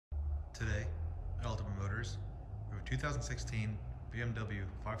Today at Ultimate Motors, we have a 2016 BMW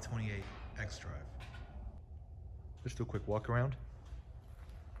 528 X-Drive. Let's do a quick walk around.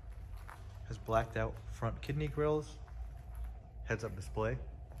 Has blacked out front kidney grills, heads-up display,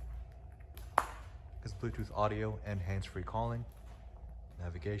 has Bluetooth audio and hands-free calling,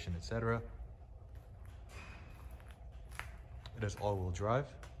 navigation, etc. It has all-wheel drive.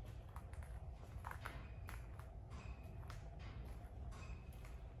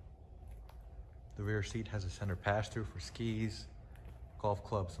 The rear seat has a center pass-through for skis, golf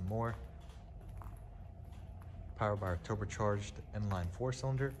clubs, and more. Powered by a turbocharged inline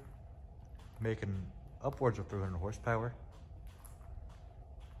 4-cylinder, making upwards of 300 horsepower.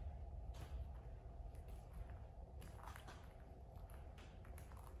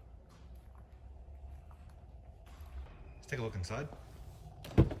 Let's take a look inside.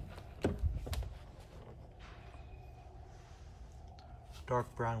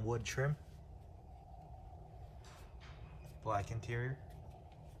 Dark brown wood trim. Black interior.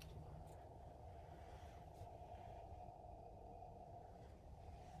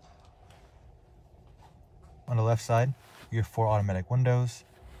 On the left side, you have 4 automatic windows,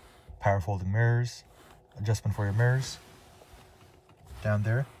 power folding mirrors, adjustment for your mirrors. Down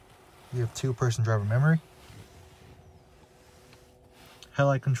there, you have 2-person driver memory,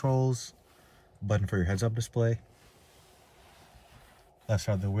 headlight controls, button for your heads-up display. Left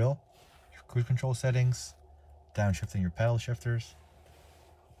side of the wheel, your cruise control settings, downshifting your paddle shifters.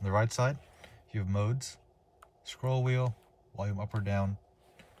 On the right side, you have modes, scroll wheel, volume up or down,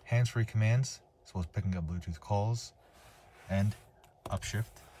 hands-free commands, as well as picking up Bluetooth calls, and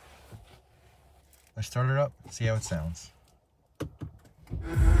upshift. Let's start it up, see how it sounds.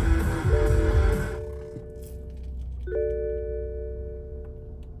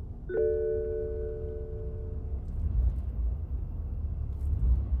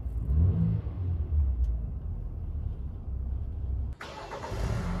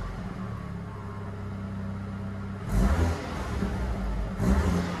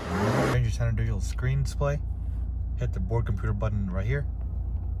 Center digital screen display. Hit the board computer button right here.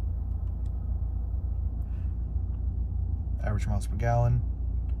 Average miles per gallon.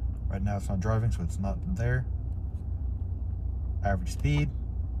 Right now it's not driving, so it's not there. Average speed,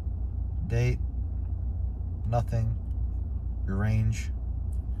 date, nothing, your range,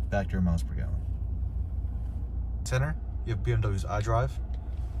 back to your miles per gallon. Center, you have BMW's iDrive.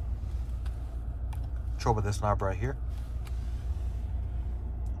 Control with this knob right here.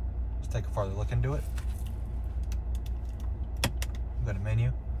 Take a farther look into it. We've got a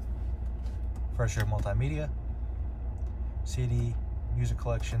menu, fresh air multimedia, CD, music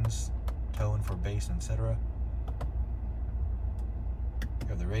collections, tone for bass, etc. You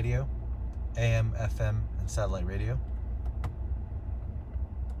have the radio, AM, FM, and satellite radio.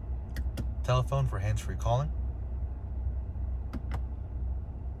 Telephone for hands-free calling.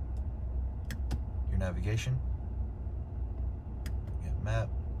 Your navigation. You have map.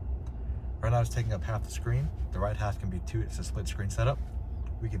 Right now it's taking up half the screen. The right half can be it's a split screen setup.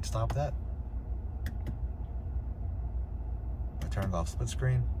 We can stop that by turning off split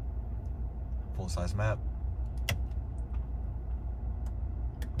screen, full size map.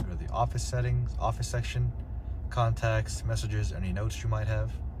 Go to the office settings, office section, contacts, messages, any notes you might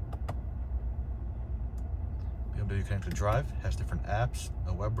have. BMW Connected Drive has different apps,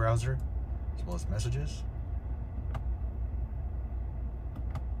 a web browser, as well as messages.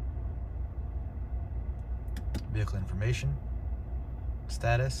 Vehicle information,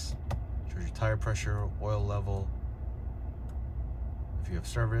 status, shows your tire pressure, oil level, if you have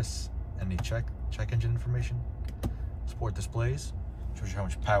service, any check engine information. Sport displays, shows you how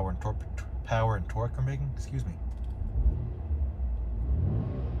much power and torque you're making. Excuse me.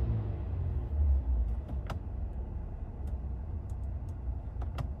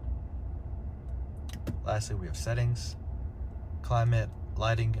 Lastly, we have settings, climate,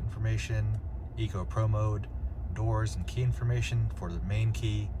 lighting information, Eco Pro mode, doors and key information for the main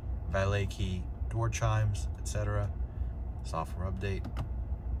key, valet key, door chimes, etc. Software update.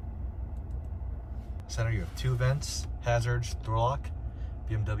 Center, you have 2 vents, hazards, door lock.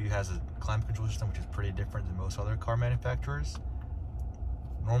 BMW has a climate control system which is pretty different than most other car manufacturers.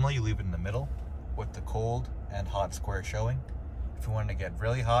 Normally you leave it in the middle with the cold and hot square showing. If you want to get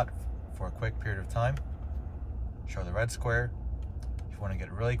really hot for a quick period of time, show the red square. If you want to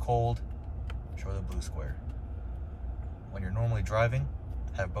get really cold, show the blue square. When you're normally driving,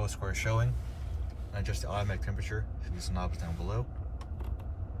 have both squares showing, and adjust the automatic temperature through these knobs down below.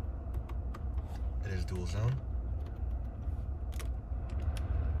 It is dual zone.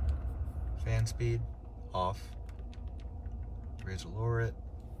 Fan speed, off. Raise or lower it.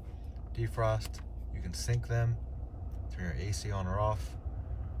 defrost. You can sync them, turn your AC on or off,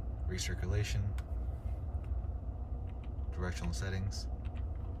 recirculation, directional settings.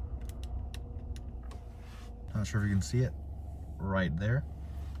 Not sure if you can see it right there.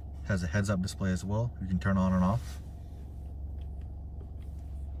 Has a heads-up display as well. You can turn on and off.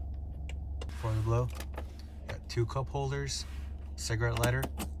 For the blow, got 2 cup holders, cigarette lighter,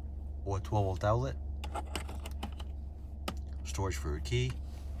 or a 12-volt outlet, storage for your key.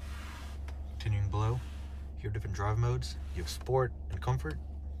 Continuing below, you have different drive modes. You have Sport and Comfort.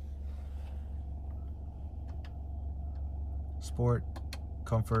 Sport,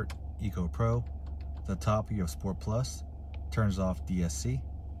 Comfort, Eco Pro. At the top, you have Sport Plus. Turns off DSC.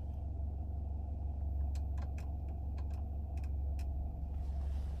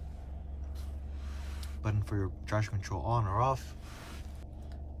 Button for your traction control on or off.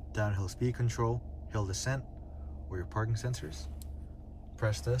 Downhill speed control, hill descent, or your parking sensors.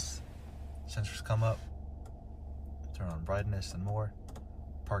 Press this, sensors come up, turn on brightness and more.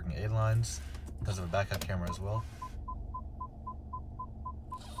 Parking aid lines, does have a backup camera as well.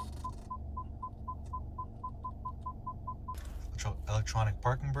 Electronic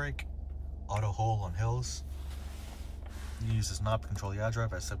parking brake, auto hold on hills. You can use this knob to control the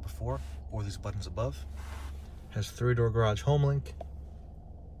iDrive, as I said before, or these buttons above. Has 3-door garage home link,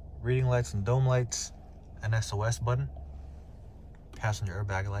 reading lights and dome lights, an SOS button, passenger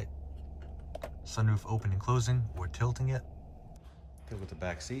airbag light, sunroof opening and closing or tilting it. Good with the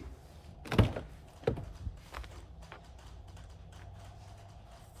back seat.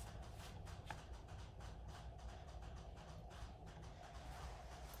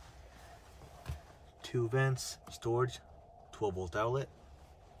 Two vents, storage, 12-volt outlet.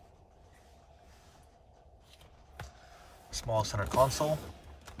 Small center console.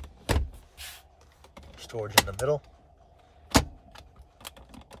 Storage in the middle.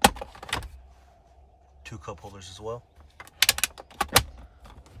 2 cup holders as well.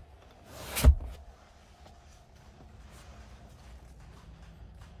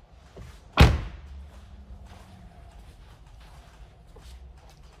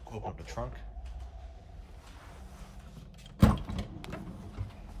 Open up the trunk.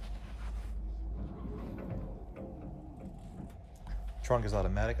 Trunk is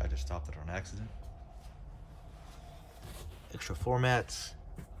automatic. I just stopped it on accident. Extra floor mats,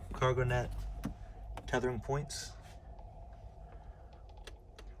 cargo net, tethering points,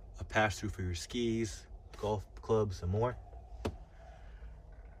 a pass-through for your skis, golf clubs, and more.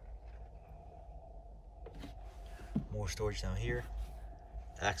 More storage down here.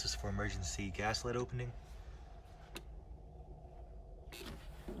 Access for emergency gas light opening.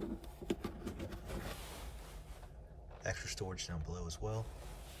 Extra storage down below as well.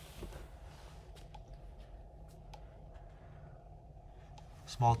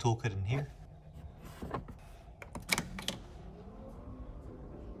 Small toolkit in here.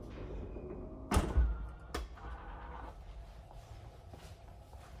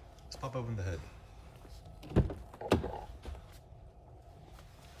 Let's pop open the hood.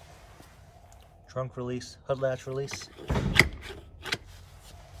 Trunk release, hood latch release.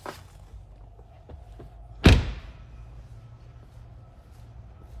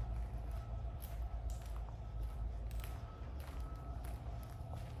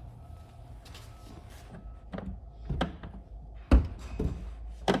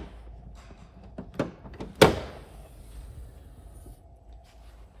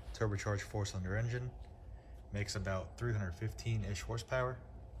 Turbocharged 4-cylinder engine, makes about 315-ish horsepower.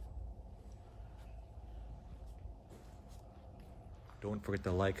 Don't forget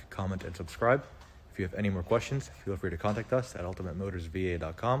to like, comment, and subscribe. If you have any more questions, feel free to contact us at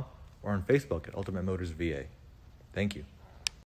ultimatemotorsva.com or on Facebook at Ultimate Motors VA. Thank you.